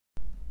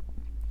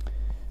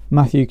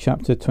Matthew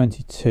chapter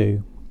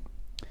 22.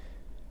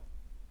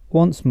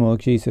 Once more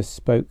Jesus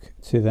spoke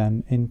to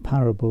them in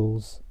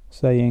parables,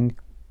 saying,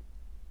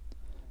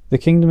 "The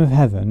kingdom of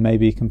heaven may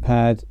be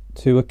compared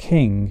to a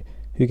king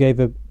who gave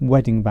a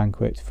wedding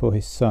banquet for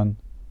his son.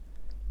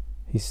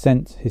 He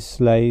sent his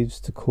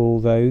slaves to call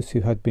those who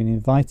had been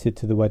invited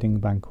to the wedding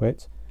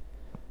banquet,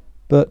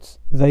 but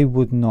they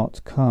would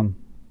not come.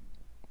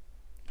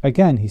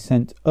 Again he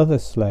sent other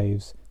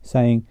slaves,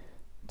 saying,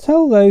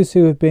 'Tell those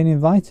who have been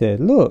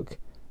invited, look,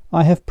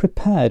 I have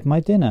prepared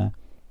my dinner.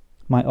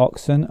 My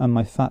oxen and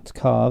my fat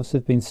calves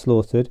have been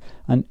slaughtered,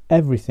 and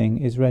everything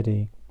is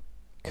ready.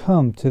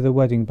 Come to the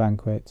wedding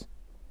banquet.'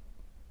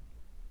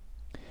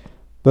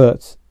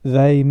 But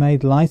they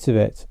made light of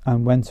it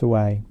and went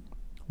away,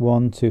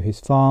 one to his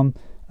farm,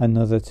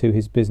 another to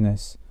his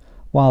business,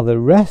 while the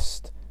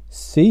rest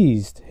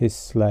seized his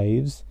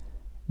slaves,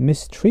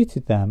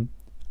 mistreated them,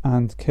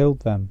 and killed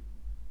them.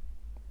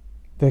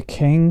 The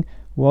king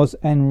was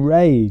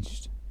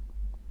enraged.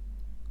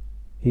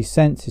 He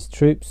sent his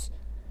troops,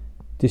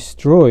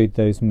 destroyed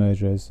those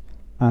murderers,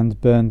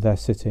 and burned their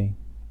city.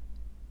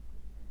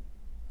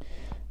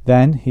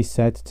 Then he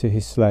said to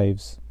his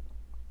slaves,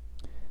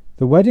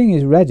 'The wedding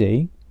is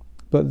ready,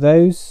 but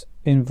those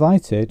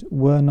invited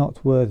were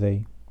not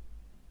worthy.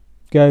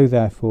 Go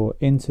therefore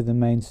into the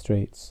main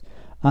streets,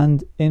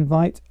 and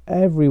invite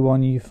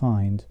everyone you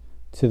find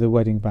to the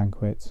wedding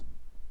banquet.'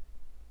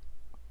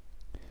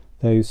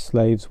 Those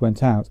slaves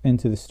went out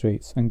into the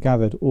streets and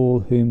gathered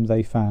all whom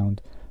they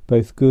found,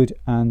 both good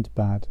and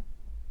bad.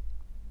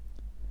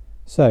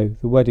 So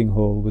the wedding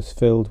hall was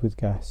filled with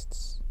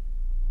guests.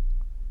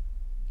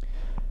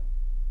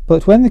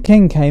 But when the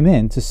king came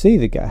in to see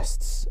the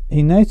guests,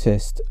 he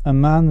noticed a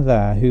man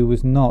there who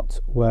was not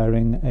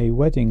wearing a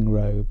wedding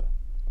robe.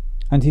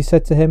 And he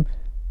said to him,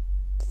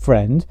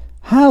 'Friend,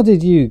 how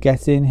did you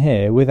get in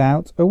here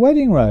without a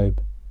wedding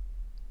robe?'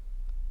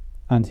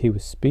 And he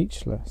was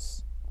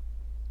speechless.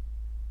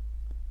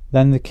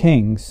 Then the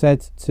king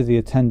said to the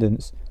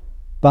attendants,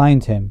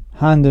 'Bind him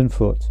hand and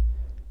foot,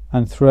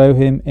 and throw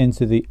him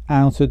into the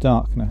outer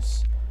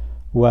darkness,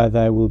 where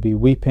there will be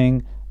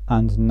weeping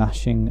and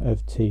gnashing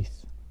of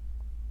teeth.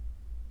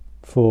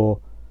 For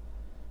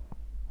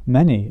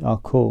many are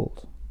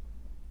called,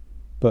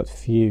 but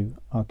few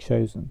are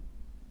chosen.'"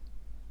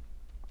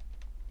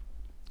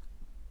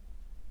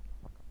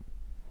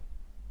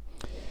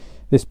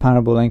 This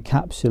parable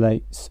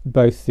encapsulates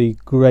both the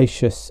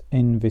gracious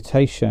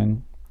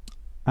invitation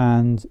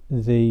and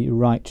the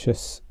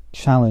righteous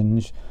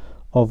challenge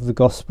of the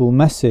gospel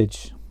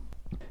message.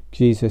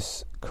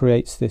 Jesus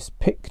creates this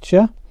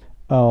picture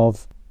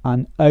of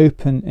an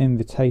open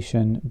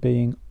invitation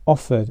being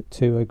offered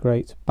to a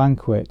great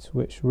banquet,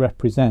 which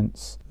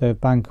represents the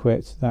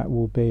banquet that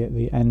will be at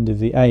the end of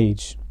the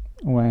age,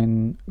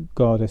 when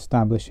God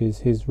establishes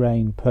his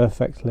reign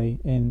perfectly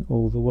in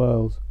all the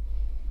world.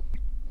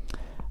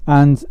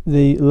 And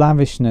the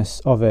lavishness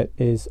of it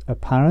is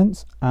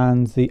apparent,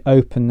 and the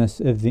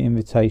openness of the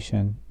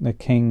invitation. The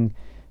king,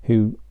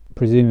 who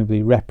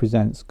presumably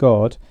represents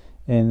God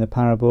in the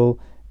parable,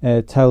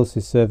 tells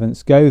his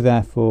servants, "Go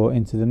therefore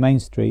into the main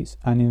streets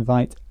and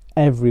invite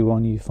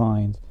everyone you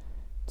find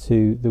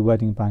to the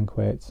wedding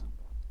banquet."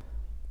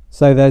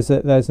 So there's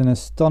an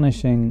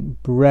astonishing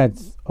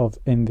breadth of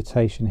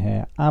invitation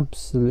here.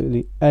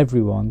 Absolutely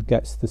everyone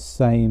gets the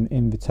same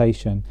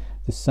invitation,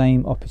 the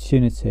same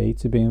opportunity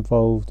to be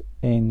involved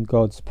in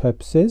God's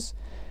purposes,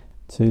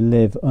 to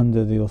live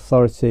under the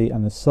authority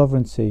and the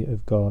sovereignty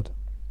of God.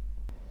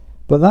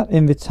 But that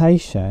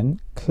invitation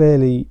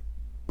clearly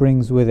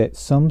brings with it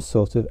some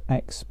sort of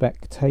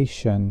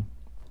expectation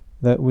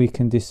that we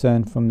can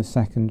discern from the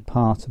second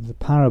part of the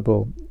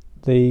parable.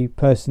 The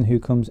person who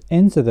comes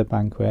into the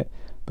banquet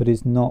but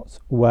is not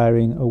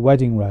wearing a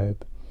wedding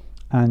robe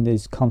and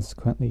is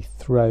consequently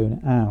thrown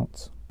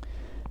out.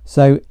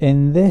 So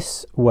in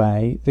this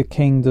way, the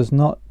king does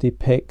not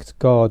depict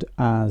God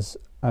as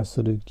a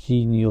sort of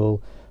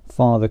genial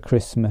Father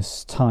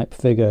Christmas type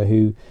figure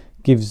who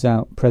gives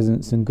out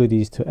presents and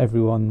goodies to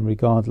everyone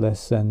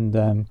regardless,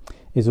 and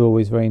is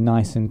always very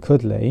nice and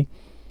cuddly,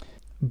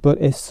 but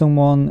is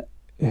someone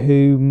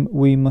whom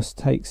we must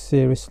take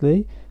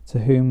seriously,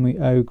 to whom we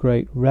owe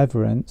great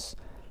reverence,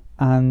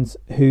 and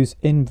whose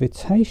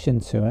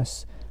invitation to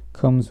us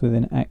comes with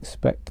an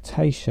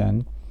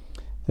expectation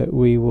that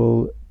we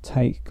will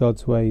take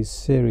God's ways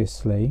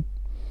seriously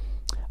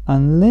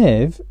and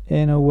live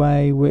in a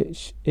way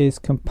which is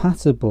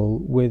compatible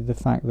with the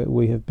fact that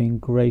we have been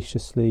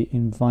graciously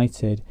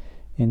invited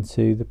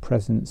into the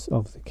presence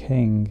of the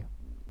King.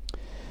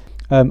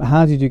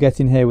 How did you get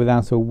in here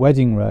without a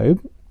wedding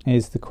robe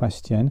is the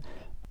question.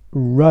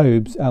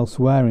 Robes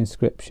elsewhere in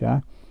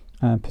Scripture,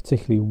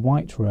 particularly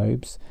white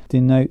robes,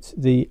 denote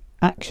the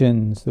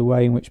actions, the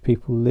way in which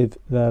people live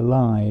their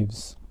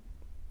lives.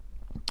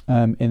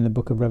 In the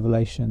book of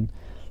Revelation,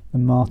 the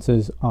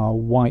martyrs are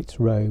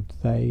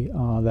white-robed.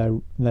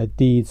 Their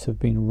deeds have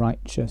been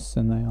righteous,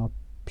 and they are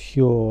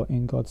pure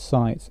in God's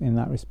sight in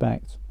that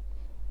respect.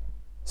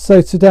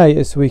 So today,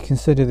 as we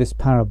consider this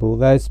parable,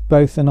 there's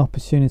both an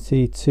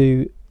opportunity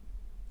to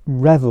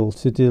revel,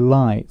 to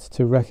delight,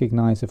 to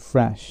recognise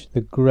afresh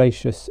the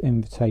gracious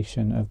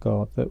invitation of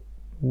God, that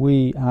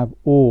we have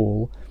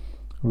all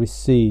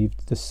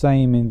received the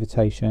same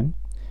invitation,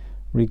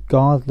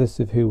 regardless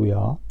of who we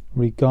are,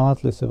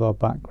 regardless of our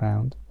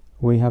background.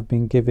 We have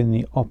been given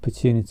the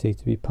opportunity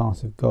to be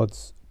part of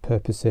God's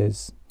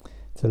purposes,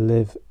 to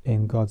live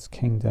in God's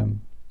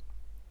kingdom.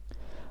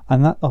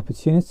 And that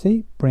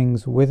opportunity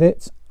brings with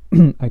it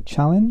a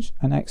challenge,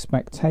 an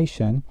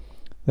expectation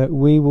that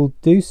we will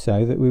do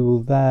so, that we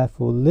will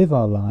therefore live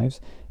our lives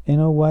in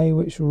a way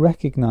which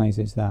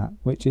recognises that,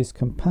 which is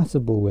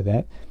compatible with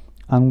it,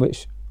 and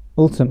which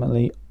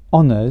ultimately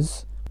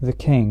honours the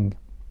King.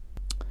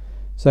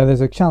 So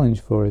there's a challenge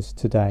for us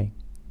today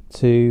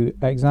to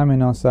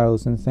examine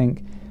ourselves and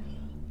think,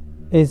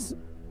 is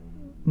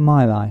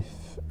my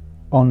life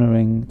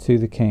honouring to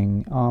the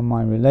King? Are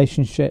my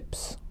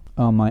relationships,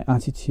 are my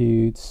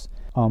attitudes,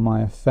 are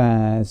my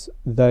affairs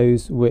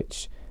those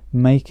which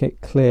make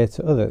it clear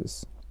to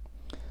others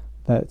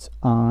that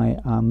I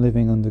am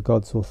living under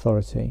God's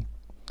authority,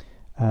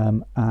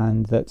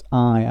 and that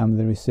I am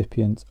the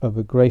recipient of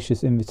a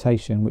gracious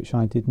invitation which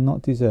I did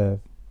not deserve?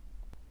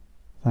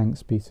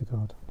 Thanks be to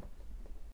God.